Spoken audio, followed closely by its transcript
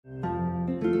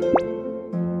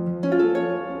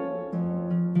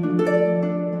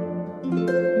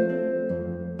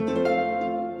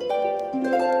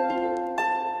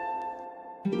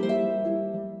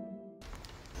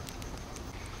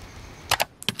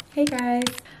Hey guys,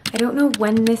 I don't know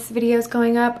when this video is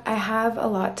going up. I have a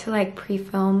lot to like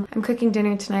pre-film. I'm cooking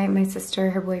dinner tonight. My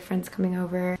sister, her boyfriend's coming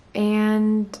over,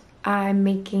 and I'm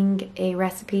making a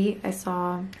recipe I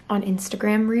saw on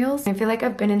Instagram Reels. I feel like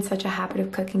I've been in such a habit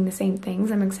of cooking the same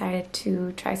things. I'm excited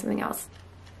to try something else.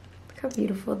 Look how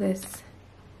beautiful this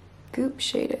goop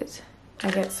shade is.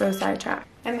 I get so sidetracked.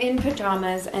 I'm in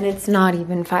pajamas and it's not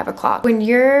even 5 o'clock. When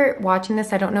you're watching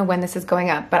this, I don't know when this is going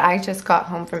up, but I just got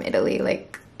home from Italy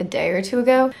like a day or two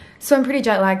ago. So I'm pretty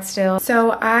jet lagged still.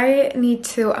 So I need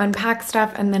to unpack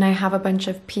stuff, and then I have a bunch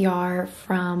of PR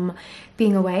from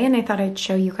being away, and I thought I'd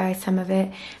show you guys some of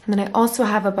it. And then I also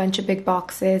have a bunch of big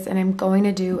boxes, and I'm going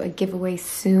to do a giveaway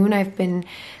soon. I've been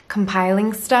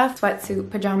compiling stuff.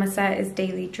 Sweatsuit pajama set is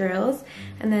Daily Drills.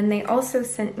 And then they also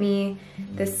sent me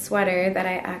this sweater that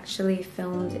I actually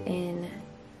filmed in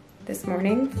this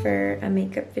morning for a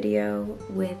makeup video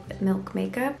with Milk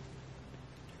Makeup.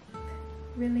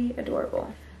 Really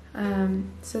adorable.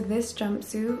 So this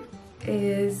jumpsuit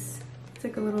it's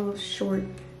like a little short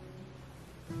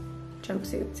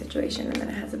jumpsuit situation, and then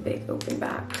it has a big open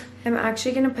back. I'm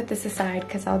actually gonna put this aside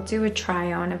because I'll do a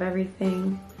try on of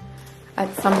everything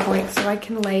at some point so I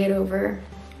can lay it over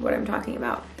what I'm talking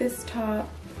about. This top,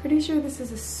 pretty sure this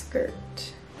is a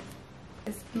skirt.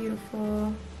 This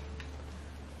beautiful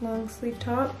long sleeve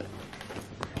top.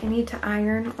 I need to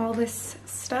iron all this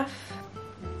stuff.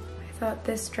 I thought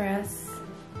this dress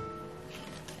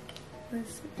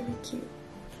was really cute.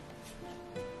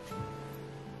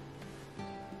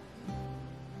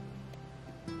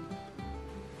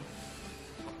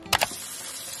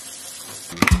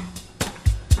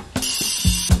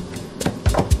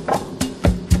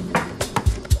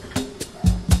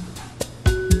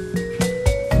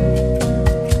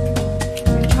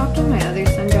 I chopped all my other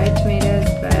sun-dried tomatoes,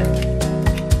 but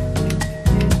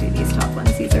I'm gonna do these top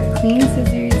ones. These are clean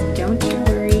scissors. Don't you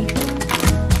worry. 2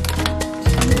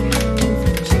 pounds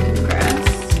of chicken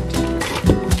breast.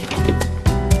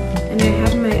 And I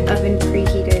have my oven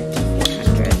preheated to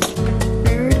 400.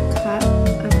 Third cup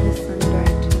of the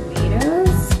sun-dried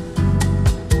tomatoes.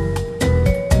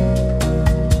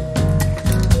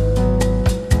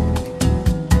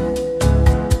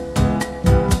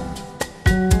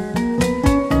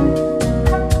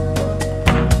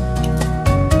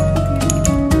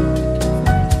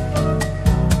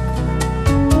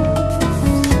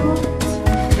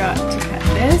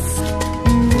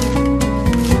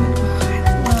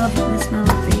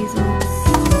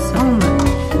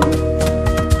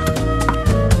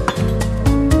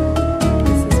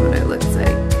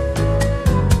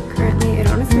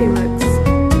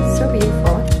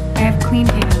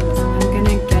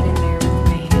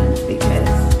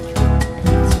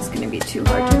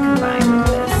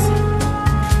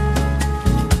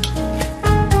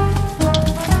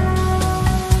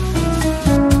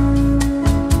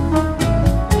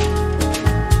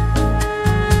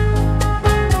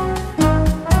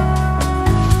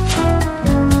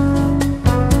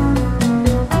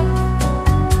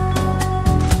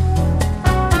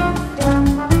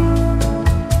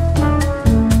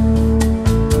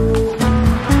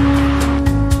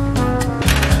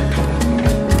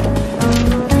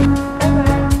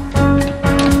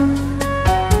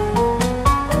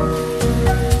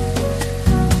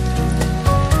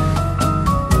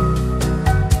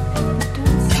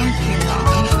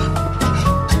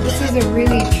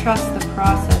 Trust the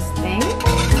process thing.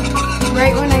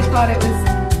 Right when I thought it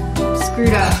was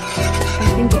screwed up,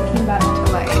 I think it came back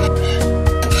to life.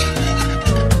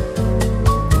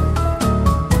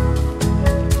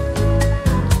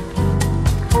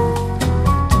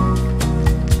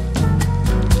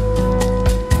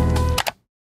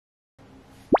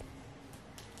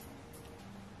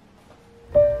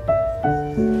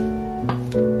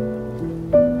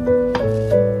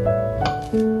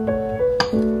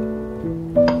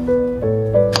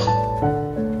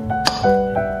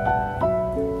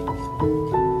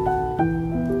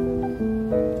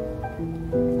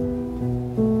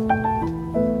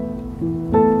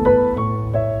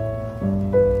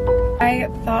 I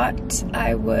thought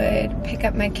I would pick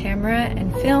up my camera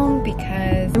and film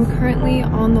because I'm currently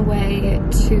on the way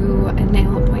to a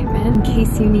nail appointment in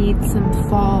case you need some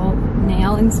fall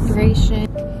nail inspiration.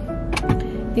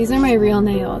 These are my real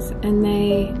nails and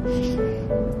they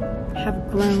have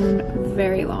grown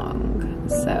very long,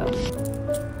 so.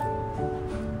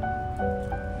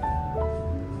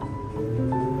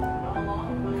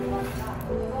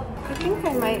 I think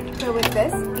I might go with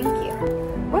this. Thank you.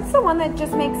 What's the one that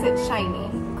just makes it shiny?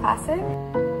 Classic?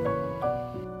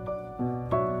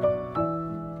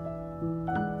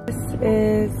 This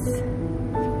is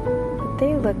what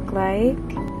they look like.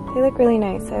 They look really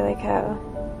nice. I like how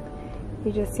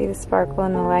you just see the sparkle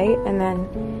in the light, and then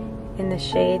in the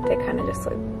shade they kind of just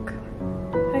look,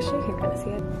 actually you can kind of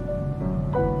see it.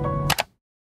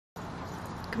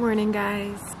 Good morning,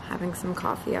 guys. Having some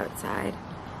coffee outside.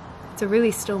 It's a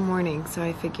really still morning, so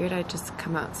I figured I'd just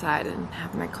come outside and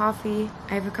have my coffee.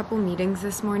 I have a couple meetings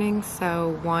this morning,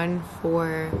 so one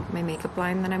for my makeup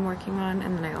line that I'm working on,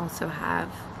 and then I also have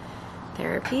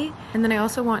therapy. And then I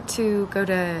also want to go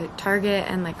to Target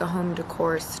and like a home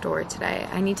decor store today.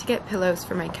 I need to get pillows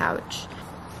for my couch.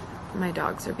 My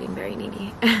dogs are being very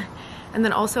needy. And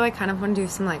then also I kind of want to do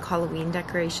some like Halloween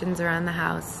decorations around the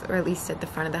house, or at least at the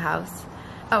front of the house.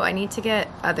 Oh, I need to get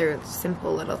other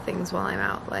simple little things while I'm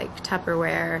out, like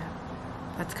Tupperware.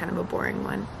 That's kind of a boring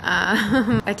one.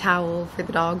 A towel for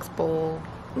the dog's bowl.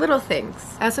 Little things.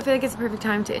 I also feel like it's a perfect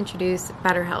time to introduce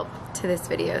BetterHelp to this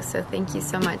video, so thank you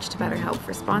so much to BetterHelp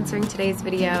for sponsoring today's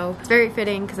video. It's very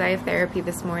fitting because I have therapy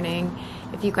this morning.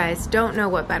 If you guys don't know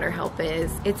what BetterHelp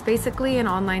is, it's basically an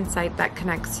online site that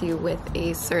connects you with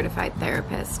a certified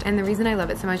therapist. And the reason I love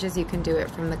it so much is you can do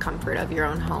it from the comfort of your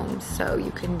own home. So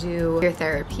you can do your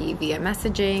therapy via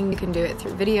messaging, you can do it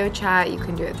through video chat, you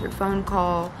can do it through phone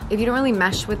call. If you don't really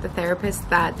mesh with the therapist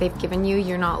that they've given you,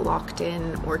 you're not locked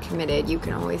in or committed. You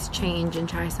can always change and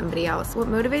try somebody else. What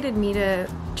motivated me to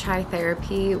try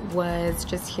therapy was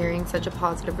just hearing such a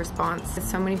positive response.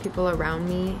 So many people around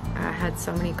me had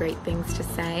so many great things to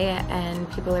say, and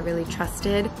people I really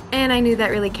trusted and I knew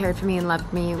that really cared for me and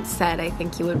loved me said, I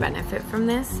think you would benefit from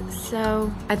this.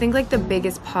 So I think like the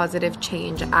biggest positive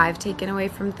change I've taken away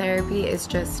from therapy is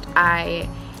just I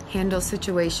handle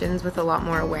situations with a lot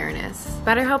more awareness.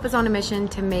 BetterHelp is on a mission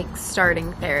to make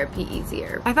starting therapy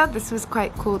easier. I thought this was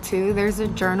quite cool too. There's a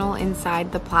journal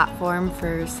inside the platform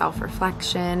for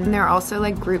self-reflection. And there are also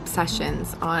like group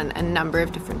sessions on a number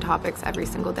of different topics every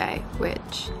single day,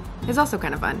 which is also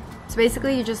kind of fun. So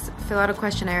basically you just fill out a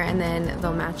questionnaire and then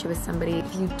they'll match you with somebody.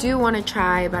 If you do want to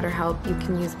try BetterHelp, you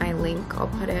can use my link. I'll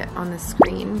put it on the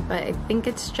screen, but I think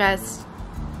it's just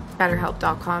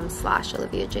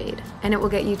betterhelp.com/Olivia Jade, and it will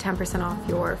get you 10% off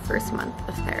your first month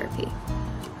of therapy.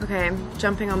 Okay, I'm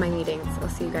jumping on my meetings. I'll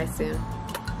see you guys soon.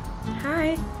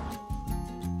 Hi.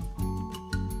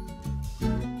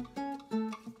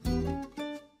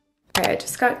 Okay, I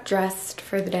just got dressed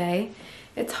for the day.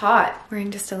 It's hot. Wearing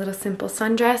just a little simple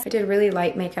sundress. I did really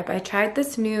light makeup. I tried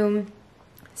this new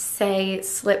Say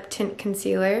Slip Tint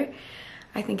Concealer.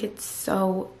 I think it's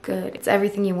so good. It's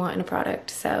everything you want in a product,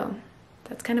 so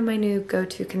that's kind of my new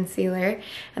go-to concealer.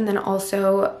 And then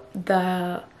also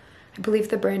I believe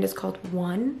the brand is called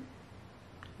One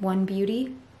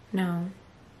Beauty? No,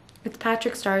 it's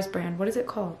Patrick Starr's brand. What is it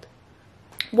called?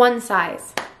 One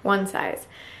Size.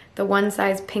 The One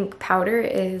Size pink powder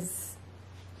is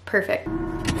perfect. I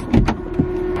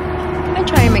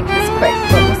try and make this quick,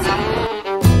 but we'll see.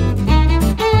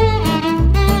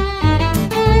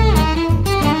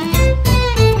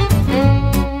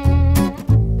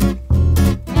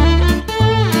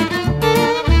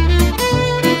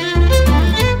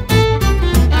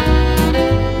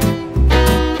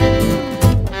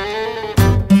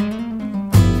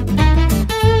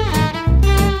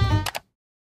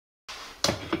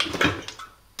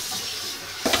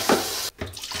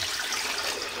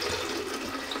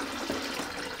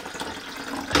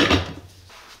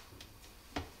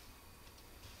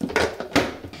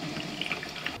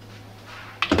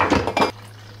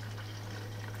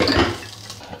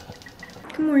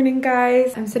 Good morning,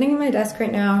 guys. I'm sitting at my desk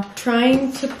right now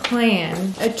trying to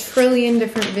plan a trillion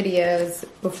different videos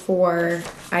before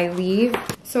I leave.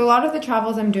 So a lot of the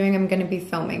travels I'm doing, I'm gonna be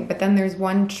filming, but then there's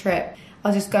one trip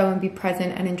I'll just go and be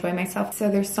present and enjoy myself. So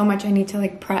there's so much I need to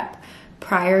like prep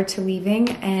prior to leaving,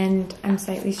 and I'm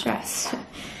slightly stressed.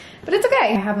 But it's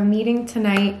okay. I have a meeting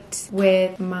tonight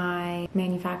with my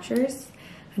manufacturers,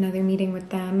 another meeting with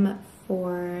them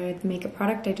for the makeup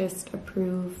product. I just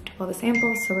approved all the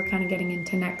samples, so we're kind of getting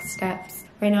into next steps.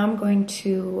 Right now I'm going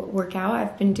to work out.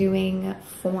 I've been doing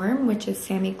Form, which is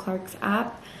Sammy Clark's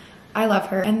app. I love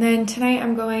her. And then tonight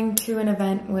I'm going to an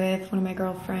event with one of my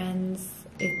girlfriends.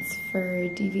 It's for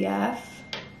DVF.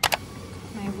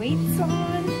 My weight's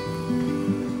on.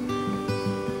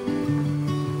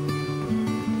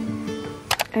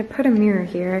 I put a mirror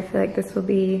here. I feel like this will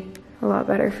be a lot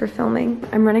better for filming.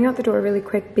 I'm running out the door really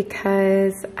quick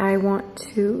because I want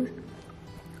to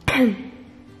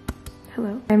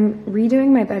hello. I'm redoing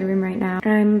my bedroom right now.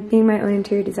 I'm being my own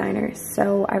interior designer.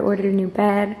 So I ordered a new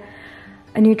bed,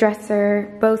 a new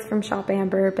dresser, both from Shop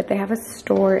Amber, but they have a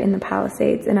store in the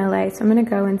Palisades in LA. So I'm gonna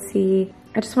go and see.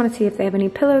 I just wanna see if they have any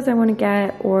pillows I wanna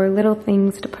get or little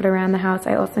things to put around the house.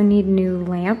 I also need new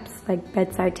lamps, like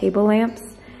bedside table lamps.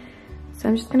 So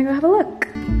I'm just gonna go have a look.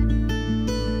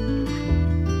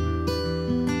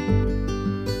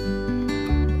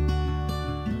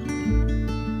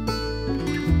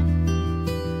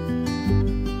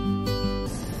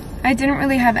 I didn't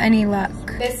really have any luck.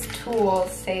 This tool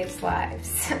saves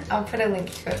lives. I'll put a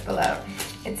link to it below.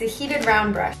 It's a heated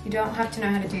round brush. You don't have to know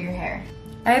how to do your hair.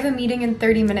 I have a meeting in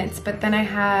 30 minutes, but then I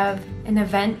have an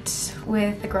event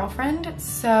with a girlfriend,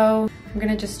 so I'm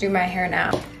gonna just do my hair now.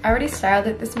 I already styled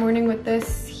it this morning with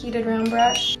this heated round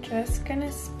brush. Just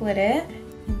gonna split it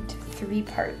into 3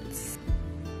 parts.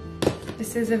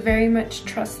 This is a very much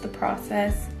trust the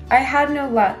process. I had no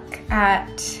luck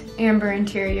at Amber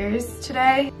Interiors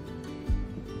today.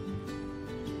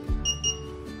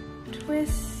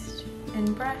 Twist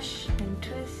and brush and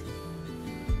twist.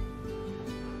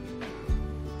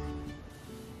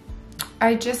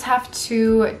 I just have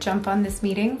to jump on this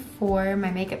meeting for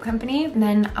my makeup company, and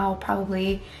then I'll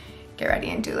probably get ready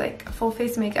and do like a full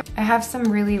face makeup. I have some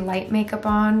really light makeup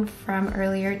on from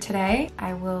earlier today.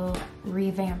 I will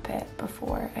revamp it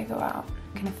before I go out.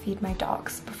 I'm gonna feed my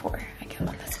dogs before I get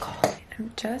on this call.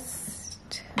 I'm just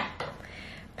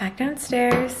back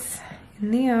downstairs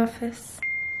in the office.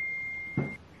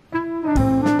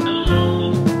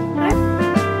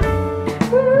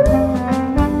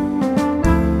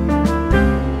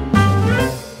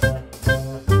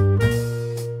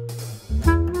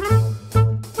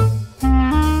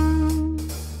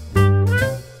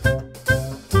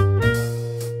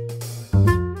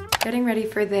 Getting ready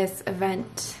for this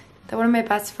event that one of my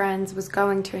best friends was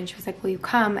going to, and she was like, will you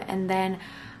come? And then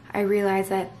I realized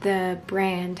that the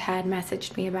brand had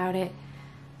messaged me about it.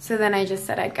 So then I just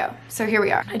said I'd go. So here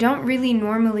we are. I don't really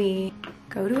normally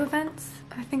go to events.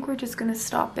 I think we're just gonna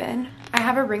stop in. I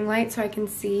have a ring light so I can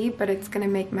see, but it's gonna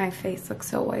make my face look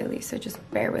so oily, so just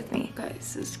bear with me. Guys,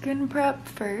 so skin prep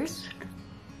first.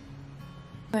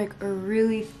 Like a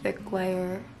really thick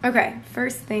layer. Okay,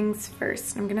 first things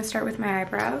first. I'm gonna start with my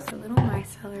eyebrows. A little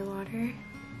micellar water.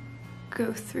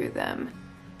 Go through them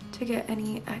to get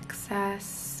any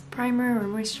excess primer or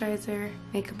moisturizer.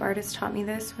 Makeup artist taught me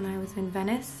this when I was in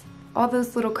Venice. All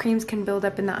those little creams can build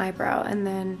up in the eyebrow, and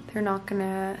then they're not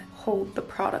gonna hold the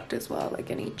product as well,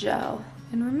 like any gel,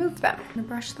 and remove them. I'm gonna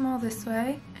brush them all this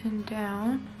way and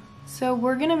down. So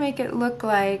we're gonna make it look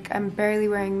like I'm barely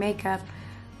wearing makeup,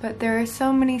 but there are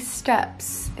so many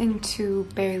steps into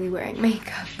barely wearing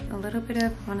makeup. A little bit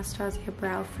of Anastasia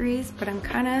Brow Freeze, but I'm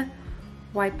kind of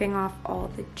wiping off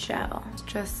all the gel. It's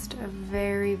just a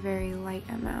very, very light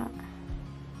amount.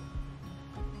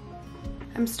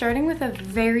 I'm starting with a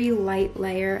very light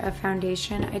layer of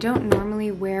foundation. I don't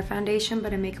normally wear foundation,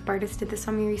 but a makeup artist did this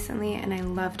on me recently and I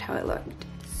loved how it looked.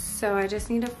 So I just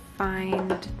need to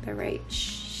find the right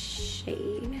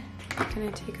shade. I'm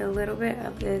gonna take a little bit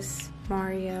of this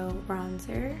Mario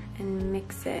bronzer and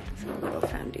mix it with a little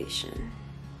foundation.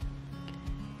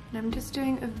 And I'm just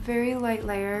doing a very light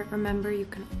layer. Remember, you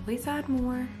can always add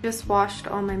more. Just washed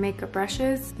all my makeup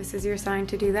brushes. This is your sign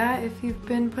to do that if you've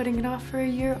been putting it off for a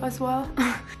year as well.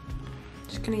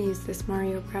 Just gonna use this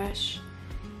Mario brush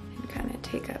and kind of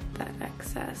take up that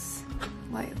excess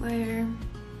light layer.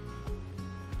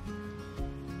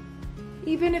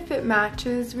 Even if it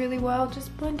matches really well,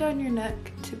 just blend down your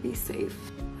neck to be safe.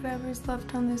 Whatever's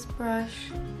left on this brush,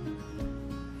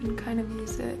 and kind of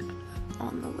use it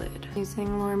on the lid.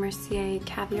 Using Laura Mercier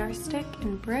Caviar Stick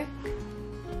in Brick.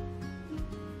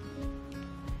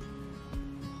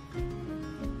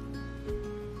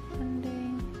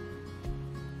 Blending.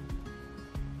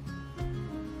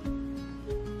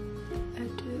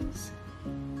 Edges.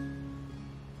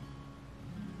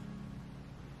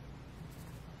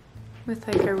 With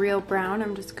like a real brown,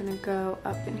 I'm just gonna go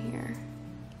up in here.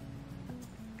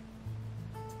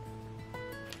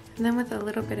 And then with a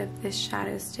little bit of this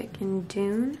shadow stick in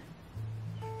Dune,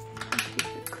 use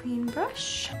a clean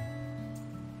brush.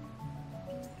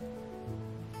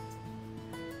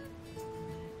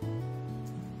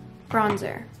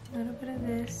 Bronzer. A little bit of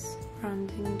this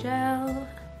bronzing gel.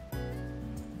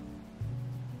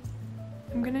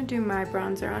 I'm gonna do my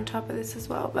bronzer on top of this as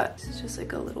well, but this is just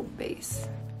like a little base.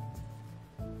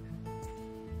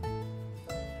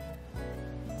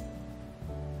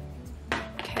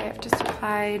 I've just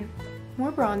applied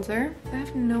more bronzer. I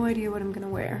have no idea what I'm gonna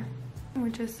wear. We're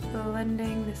just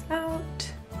blending this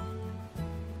out.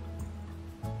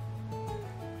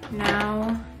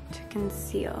 Now to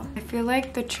conceal. I feel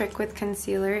like the trick with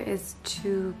concealer is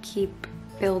to keep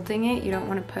building it. You don't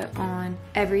want to put on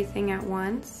everything at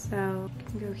once. So you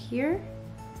can go here.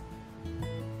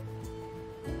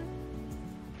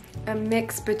 A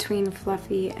mix between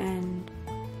fluffy and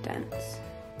dense.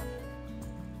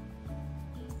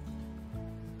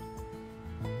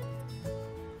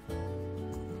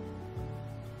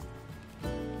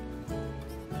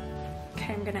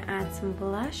 I'm gonna add some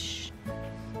blush.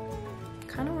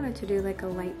 Kind of wanted to do like a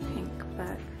light pink,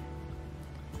 but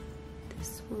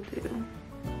this will do.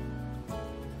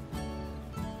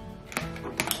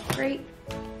 Great.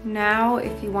 Now,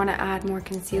 if you want to add more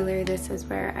concealer, this is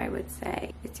where I would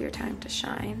say it's your time to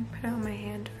shine. Put it on my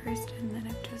hand first, and then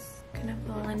I'm just gonna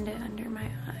blend it under my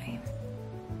eye.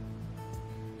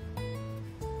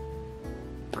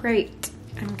 Great.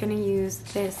 I'm gonna use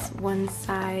this One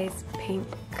Size pink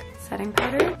setting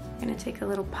powder. I'm gonna take a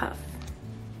little puff.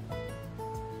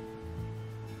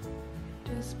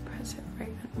 Just press it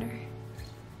right under.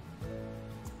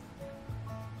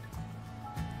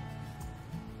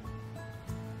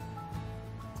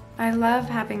 I love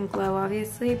having glow,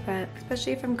 obviously, but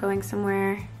especially if I'm going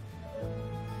somewhere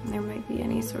and there might be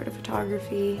any sort of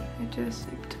photography, I just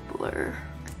like to blur.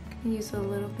 I'm gonna use a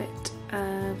little bit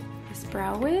of this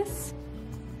Brow Wiz.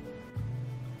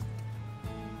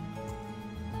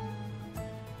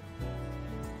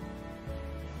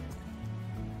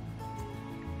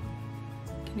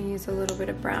 Gonna use a little bit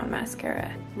of brown mascara.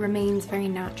 Remains very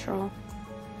natural.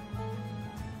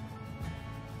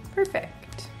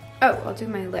 Perfect. Oh, I'll do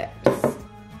my lips.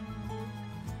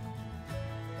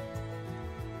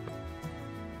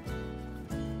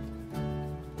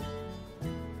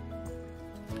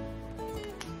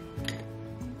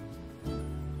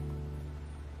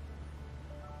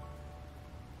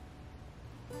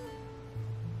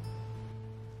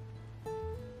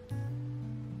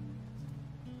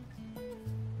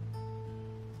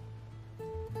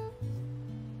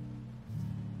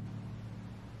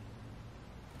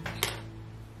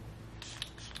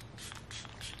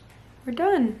 We're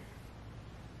done.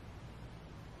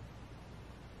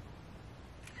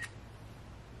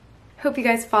 Hope you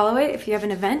guys follow it if you have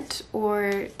an event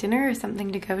or dinner or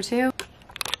something to go to.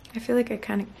 I feel like I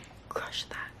kind of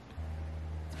crushed that.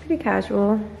 It's pretty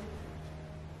casual.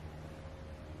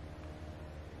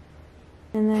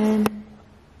 And then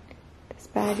this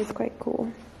bag is quite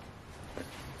cool.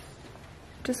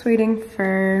 Just waiting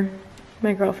for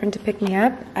my girlfriend to pick me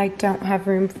up. I don't have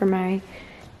room for my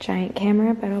giant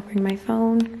camera, but I'll bring my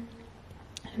phone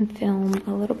and film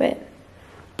a little bit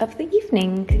of the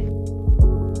evening.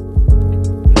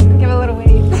 Give a little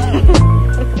wait.